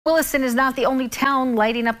Williston is not the only town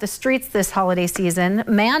lighting up the streets this holiday season.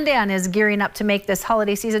 Mandan is gearing up to make this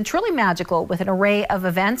holiday season truly magical with an array of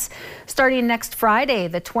events. Starting next Friday,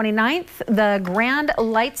 the 29th, the grand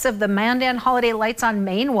lights of the Mandan Holiday Lights on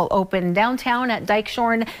Main will open downtown at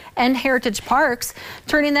Dykeshorn and Heritage Parks,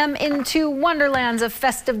 turning them into wonderlands of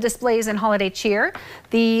festive displays and holiday cheer.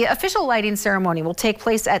 The official lighting ceremony will take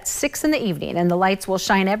place at 6 in the evening, and the lights will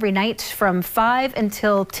shine every night from 5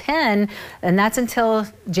 until 10, and that's until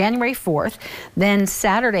January 4th. Then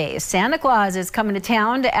Saturday, Santa Claus is coming to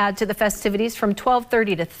town to add to the festivities from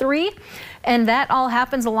 12:30 to 3. And that all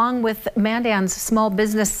happens along with Mandan's Small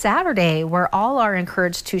Business Saturday, where all are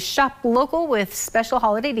encouraged to shop local with special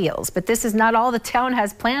holiday deals. But this is not all the town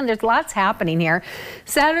has planned. There's lots happening here.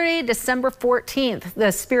 Saturday, December 14th,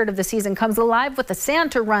 the spirit of the season comes alive with the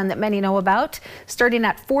Santa Run that many know about. Starting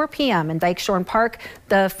at 4 p.m. in Dykeshorn Park,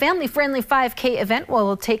 the family-friendly 5K event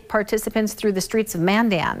will take participants through the streets of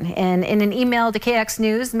Mandan. And in an email to KX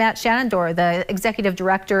News, Matt Shenandoah, the executive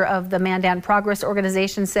director of the Mandan Progress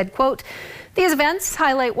Organization, said, quote, "These events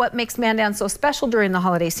highlight what makes Mandan so special during the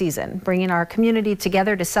holiday season, bringing our community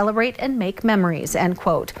together to celebrate and make memories," end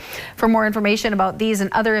quote. For more information about these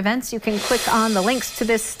and other events, you can click on the links to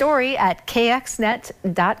this story at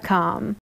kxnet.com.